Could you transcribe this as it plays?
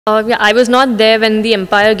Yeah, I was not there when the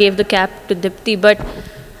umpire gave the cap to Dipti, but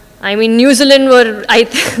I mean, New Zealand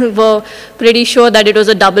were pretty sure that it was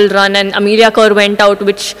a double run, and Amelia Kerr went out,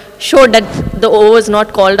 which showed that the over was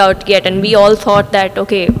not called out yet. And we all thought that,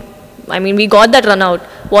 okay, I mean, we got that run out.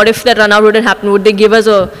 What if that run out wouldn't happen? Would they give us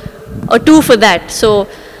a two for that? So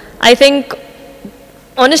I think,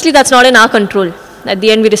 honestly, that's not in our control. At the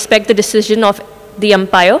end, we respect the decision of the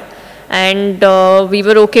umpire, and we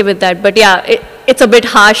were okay with that. But yeah, it's a bit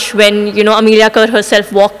harsh when, Amelia Kerr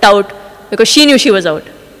herself walked out because she knew she was out.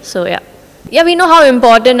 So yeah. Yeah, we know how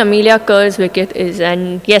important Amelia Kerr's wicket is,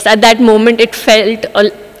 and yes, at that moment it felt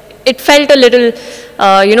a little,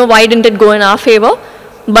 why didn't it go in our favor?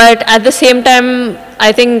 But at the same time,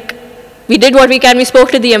 I think we did what we can. We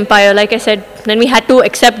spoke to the umpire, like I said, then we had to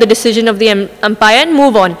accept the decision of the umpire and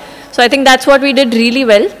move on. So I think that's what we did really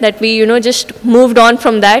well, that we, just moved on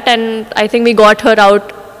from that, and I think we got her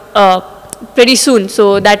out pretty soon,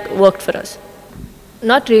 so that worked for us.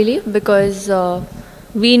 Not really, because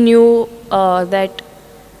we knew that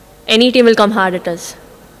any team will come hard at us.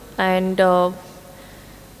 And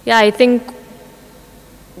yeah, I think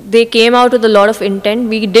they came out with a lot of intent.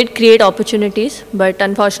 We did create opportunities, but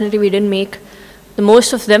unfortunately we didn't make the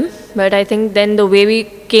most of them. But I think then the way we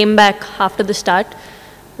came back after the start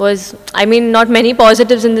was, I mean, not many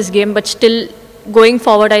positives in this game, but still going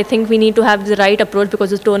forward, I think we need to have the right approach because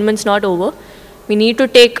the tournament's not over. We need to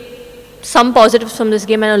take some positives from this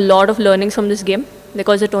game and a lot of learnings from this game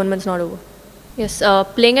because the tournament's not over. Yes,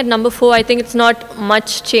 playing at number 4, I think it's not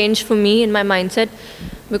much change for me in my mindset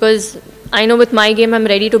because I know with my game I'm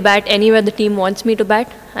ready to bat anywhere the team wants me to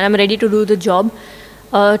bat, and I'm ready to do the job.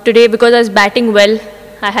 Today, because I was batting well,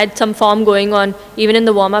 I had some form going on even in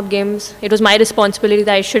the warm-up games. It was my responsibility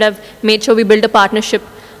that I should have made sure we built a partnership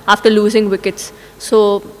after losing wickets.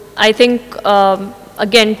 So I think,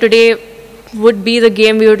 again, today would be the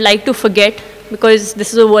game we would like to forget because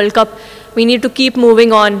this is a World Cup. We need to keep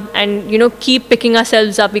moving on and, keep picking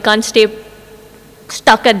ourselves up. We can't stay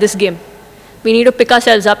stuck at this game. We need to pick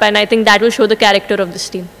ourselves up, and I think that will show the character of this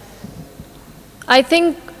team. I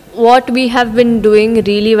think what we have been doing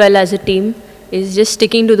really well as a team is just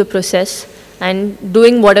sticking to the process and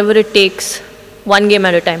doing whatever it takes, one game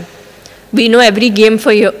at a time. We know every game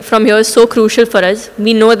from here is so crucial for us.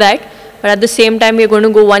 We know that, but at the same time, we're going to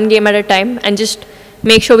go one game at a time and just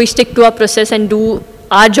make sure we stick to our process and do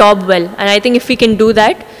our job well. And I think if we can do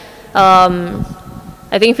that,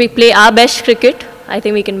 I think if we play our best cricket, I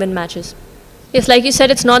think we can win matches. Yes, like you said,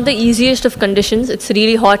 it's not the easiest of conditions. It's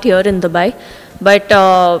really hot here in Dubai. But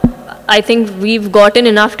I think we've gotten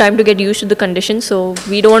enough time to get used to the conditions. So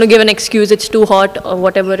we don't want to give an excuse, it's too hot or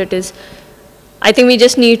whatever it is. I think we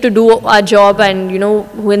just need to do our job and,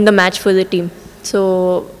 win the match for the team.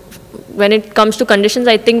 So when it comes to conditions,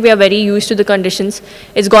 I think we are very used to the conditions.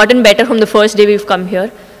 It's gotten better from the first day we've come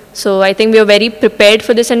here. So I think we are very prepared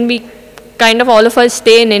for this, and we kind of all of us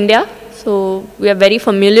stay in India. So we are very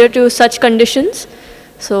familiar to such conditions.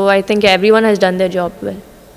 So I think everyone has done their job well.